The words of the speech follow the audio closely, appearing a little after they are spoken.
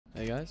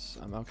Hey guys,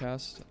 I'm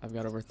Outcast. I've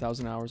got over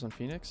 1,000 hours on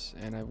Phoenix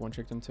and I've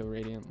one-tricked him to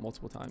Radiant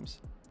multiple times.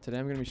 Today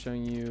I'm going to be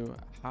showing you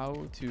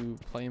how to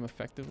play him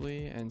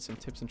effectively and some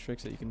tips and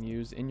tricks that you can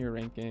use in your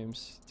ranked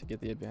games to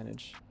get the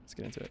advantage. Let's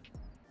get into it.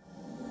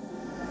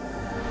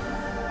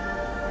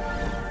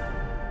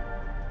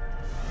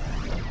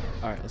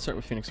 Alright, let's start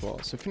with Phoenix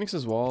Wall. So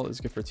Phoenix's Wall is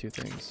good for two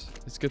things.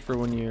 It's good for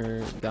when you're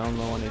down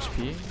low on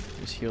HP,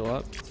 just heal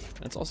up.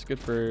 And it's also good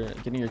for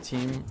getting your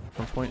team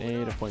from point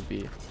A to point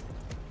B.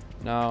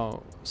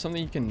 Now, something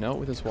you can note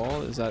with this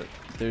wall is that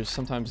there's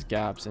sometimes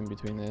gaps in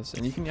between this,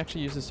 and you can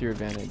actually use this to your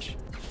advantage.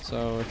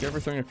 So if you're ever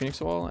throwing a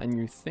Phoenix wall and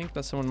you think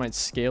that someone might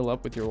scale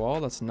up with your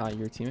wall that's not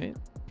your teammate,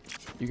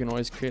 you can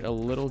always create a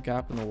little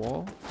gap in the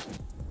wall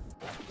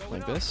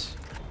like this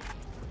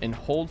and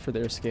hold for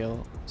their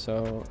scale.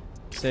 So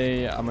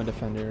say I'm a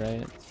defender,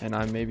 right? And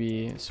I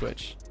maybe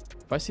switch.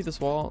 If I see this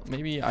wall,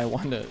 maybe I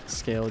want to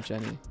scale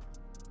Jenny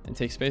and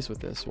take space with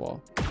this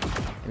wall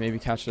and maybe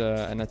catch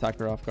an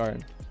attacker off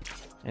guard.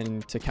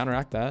 And to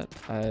counteract that,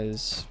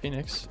 as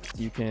Phoenix,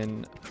 you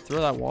can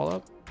throw that wall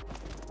up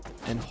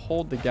and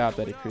hold the gap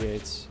that it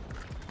creates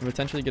and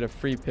potentially get a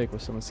free pick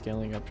with someone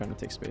scaling up trying to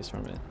take space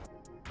from it.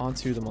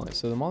 Onto the molly.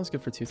 So the molly is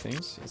good for two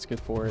things. It's good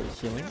for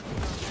healing,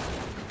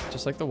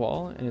 just like the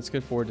wall, and it's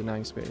good for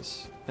denying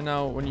space. And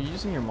now when you're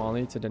using your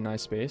molly to deny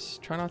space,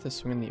 try not to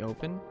swing in the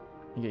open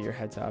and get your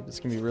head tapped.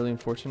 It's going to be really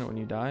unfortunate when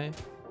you die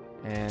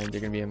and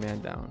you're going to be a man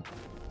down.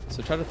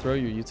 So try to throw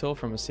your util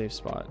from a safe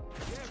spot.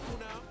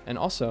 And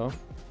also,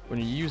 when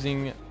you're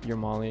using your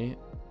molly,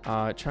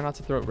 try not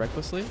to throw it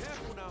recklessly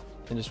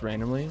and just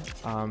randomly.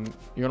 You're going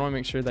to want to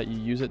make sure that you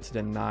use it to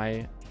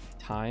deny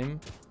time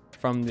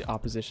from the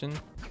opposition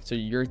so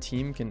your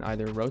team can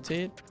either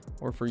rotate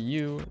or for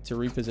you to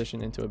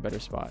reposition into a better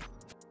spot.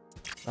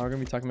 Now we're going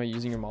to be talking about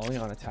using your molly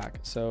on attack.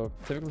 So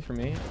typically for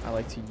me, I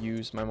like to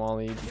use my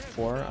molly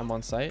before I'm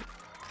on site,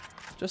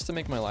 just to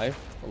make my life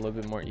a little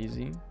bit more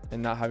easy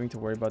and not having to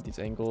worry about these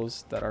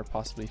angles that are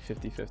possibly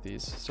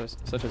 50-50s,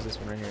 such as this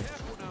one right here.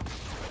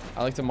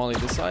 I like to molly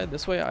this side.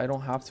 This way I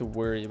don't have to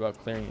worry about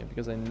clearing it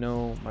because I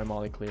know my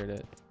molly cleared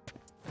it.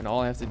 And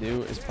all I have to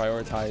do is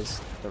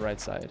prioritize the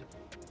right side.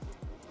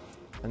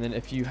 And then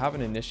if you have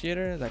an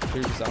initiator that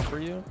clears this out for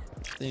you,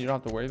 then you don't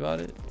have to worry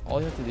about it. All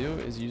you have to do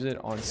is use it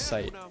on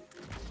site.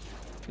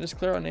 And just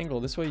clear out an angle.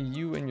 This way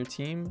you and your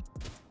team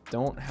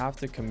don't have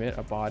to commit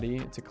a body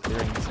to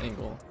clearing this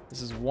angle.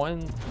 This is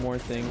one more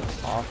thing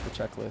off the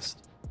checklist.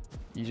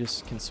 You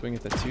just can swing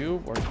at the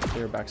tube or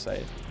clear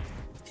backside.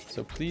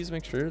 So please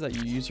make sure that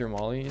you use your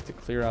molly to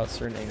clear out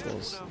certain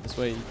angles. This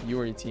way you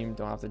or your team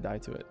don't have to die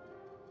to it.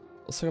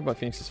 Let's talk about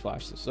Phoenix's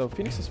flash. So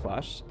Phoenix's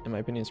flash, in my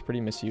opinion, is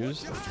pretty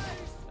misused.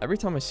 Every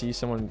time I see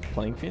someone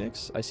playing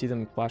Phoenix, I see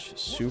them flash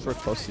super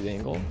close to the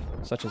angle,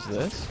 such as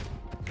this.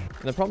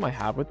 And the problem I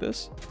have with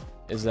this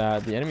is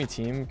that the enemy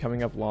team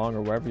coming up long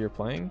or wherever you're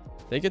playing,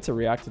 they get to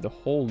react to the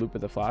whole loop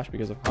of the flash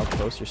because of how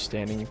close you're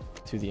standing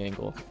to the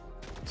angle.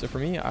 So for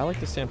me, I like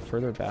to stand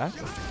further back,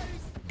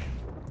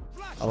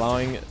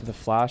 allowing the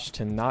flash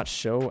to not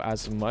show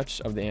as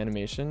much of the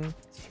animation,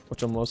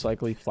 which will most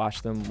likely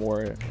flash them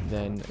more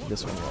than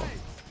this one will.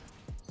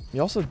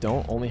 You also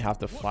don't only have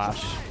to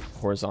flash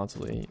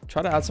horizontally.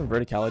 Try to add some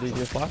verticality to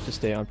your flash to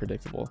stay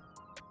unpredictable.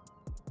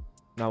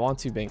 Now on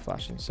to bank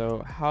flashing.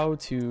 So how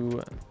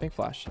to bank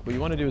flash? What you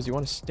want to do is you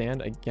want to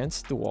stand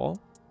against the wall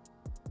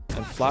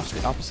and flash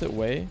the opposite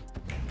way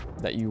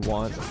that you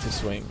want to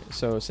swing.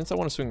 So since I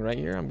want to swing right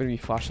here, I'm going to be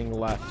flashing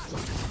left.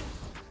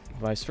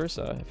 Vice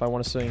versa. If I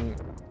want to swing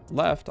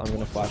left, I'm going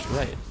to flash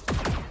right.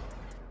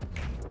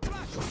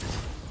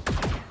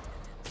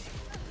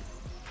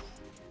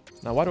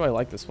 Now, why do I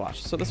like this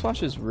flash? So this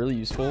flash is really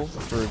useful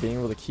for being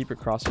able to keep your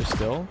crosshair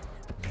still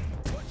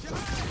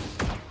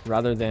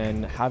rather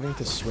than having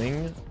to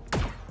swing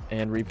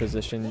and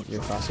reposition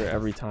your crosshair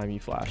every time you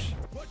flash.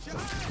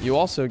 You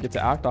also get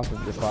to act off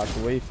of your flash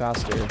way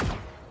faster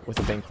with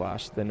a bank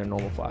flash than a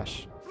normal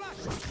flash.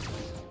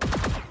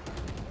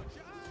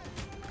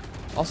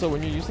 Also,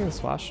 when you're using this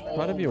flash,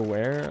 try to be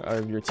aware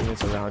of your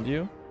teammates around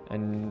you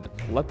and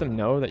let them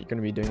know that you're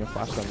going to be doing a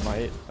flash that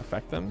might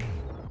affect them.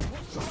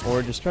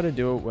 Or just try to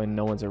do it when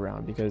no one's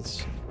around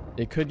because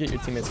it could get your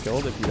teammates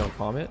killed if you don't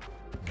calm it.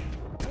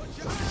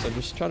 So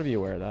just try to be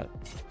aware of that.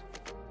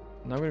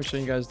 Now I'm going to show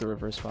you guys the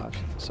reverse flash.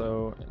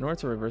 So in order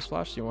to reverse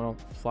flash, you want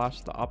to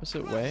flash the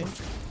opposite way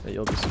that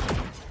you'll be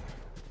swinging.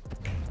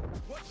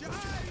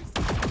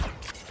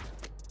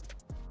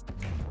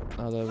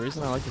 The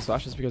reason I like this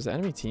flash is because the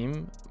enemy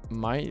team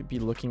might be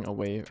looking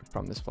away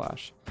from this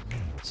flash.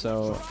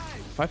 So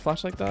if I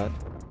flash like that,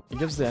 it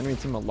gives the enemy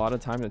team a lot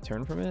of time to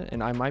turn from it,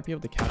 and I might be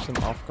able to catch them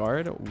off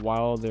guard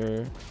while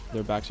their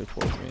backs are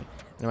towards me.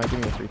 And it might give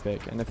me a free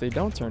pick. And if they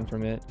don't turn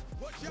from it,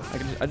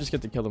 I just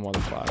get to kill them while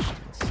they're flashed.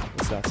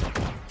 It's that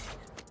simple.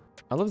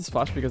 I love this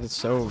flash because it's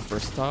so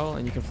versatile,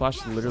 and you can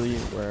flash literally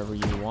wherever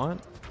you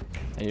want,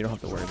 and you don't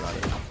have to worry about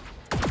it.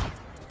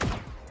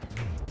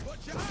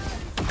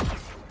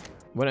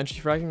 When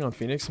entry fragging on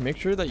Phoenix, make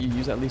sure that you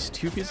use at least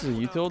 2 pieces of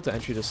util to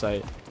entry to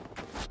site.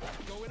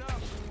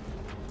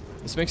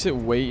 This makes it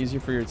way easier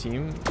for your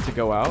team to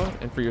go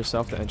out and for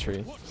yourself to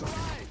entry.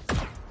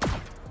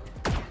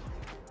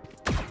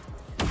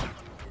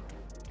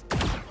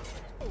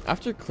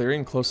 After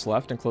clearing close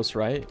left and close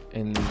right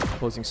and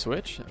closing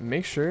switch,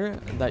 make sure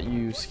that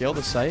you scale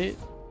the site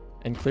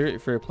and clear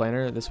it for your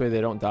planner. This way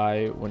they don't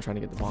die when trying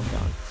to get the bomb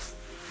down.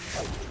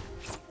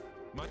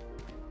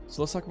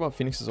 So let's talk about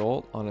Phoenix's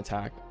ult on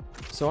attack.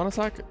 So on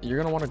attack, you're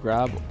going to want to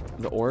grab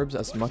the orbs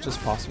as much as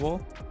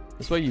possible.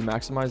 This way you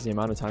maximize the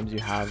amount of times you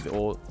have the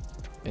ult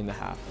in the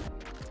half.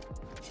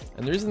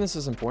 And the reason this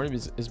is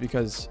important is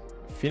because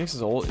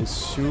Phoenix's ult is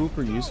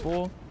super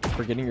useful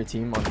for getting your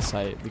team on the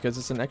site, because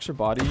it's an extra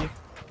body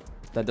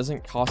that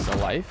doesn't cost a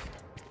life,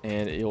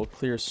 and it'll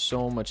clear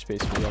so much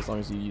space for you as long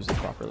as you use it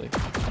properly.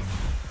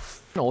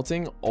 When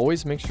ulting,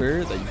 always make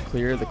sure that you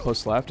clear the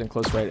close left and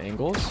close right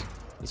angles.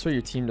 This way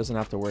your team doesn't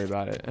have to worry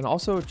about it. And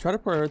also try to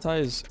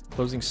prioritize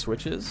closing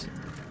switches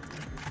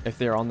if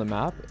they're on the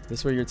map.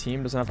 This way your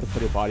team doesn't have to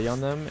put a body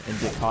on them and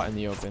get caught in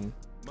the open.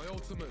 My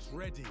ultimate's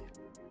ready.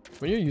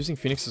 When you're using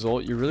Phoenix's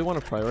ult, you really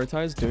want to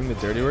prioritize doing the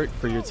dirty work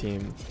for your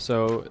team.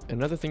 So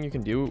another thing you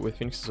can do with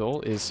Phoenix's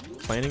ult is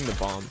planting the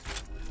bomb.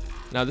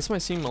 Now this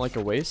might seem like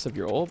a waste of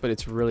your ult, but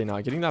it's really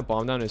not. Getting that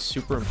bomb down is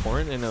super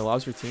important, and it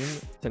allows your team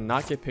to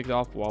not get picked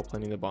off while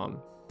planting the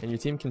bomb. And your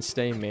team can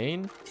stay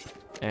main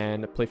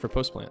and play for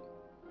post plant.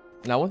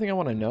 Now one thing I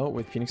want to note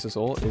with Phoenix's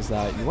ult is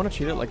that you want to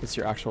treat it like it's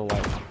your actual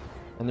life.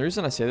 And the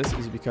reason I say this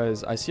is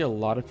because I see a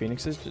lot of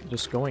Phoenixes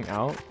just going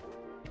out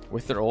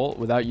with their ult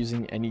without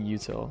using any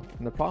util.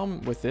 And the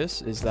problem with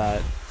this is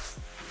that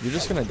you're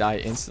just going to die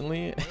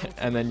instantly,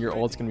 and then your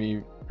ult's going to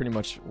be pretty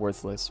much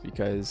worthless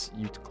because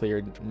you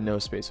cleared no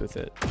space with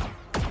it.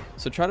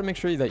 So try to make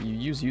sure that you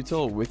use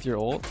util with your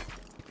ult.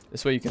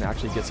 This way you can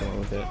actually get someone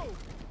with it.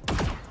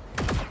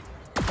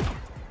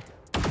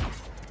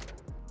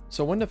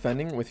 So when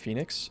defending with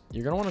Phoenix,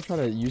 you're going to want to try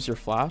to use your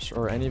flash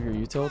or any of your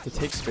util to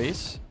take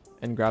space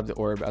and grab the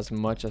orb as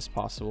much as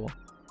possible.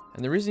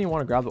 And the reason you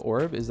want to grab the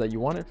orb is that you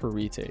want it for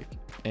retake.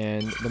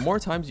 And the more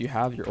times you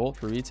have your ult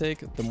for retake,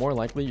 the more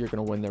likely you're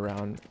going to win the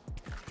round.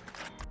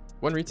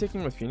 When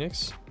retaking with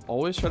Phoenix,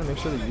 always try to make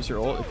sure to use your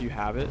ult if you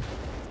have it.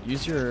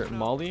 Use your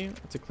molly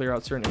to clear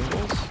out certain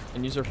angles,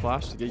 and use your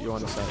flash to get you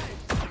on the site.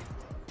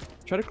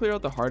 Try to clear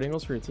out the hard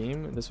angles for your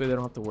team. This way they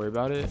don't have to worry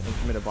about it and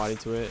commit a body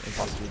to it and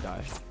possibly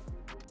die.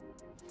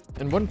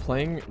 And when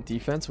playing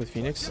defense with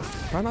Phoenix,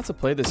 try not to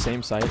play the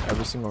same site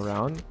every single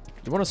round.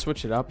 You want to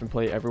switch it up and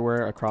play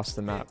everywhere across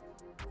the map.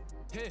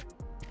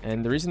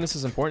 And the reason this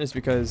is important is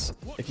because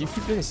if you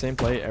keep doing the same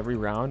play every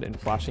round and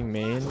flashing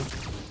main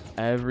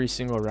every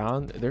single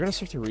round, they're going to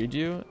start to read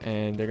you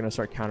and they're going to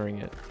start countering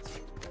it.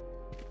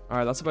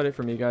 Alright, that's about it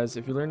for me, guys.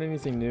 If you learned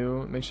anything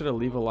new, make sure to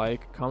leave a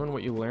like, comment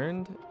what you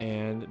learned,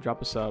 and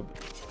drop a sub.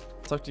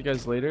 Talk to you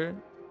guys later.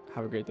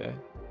 Have a great day.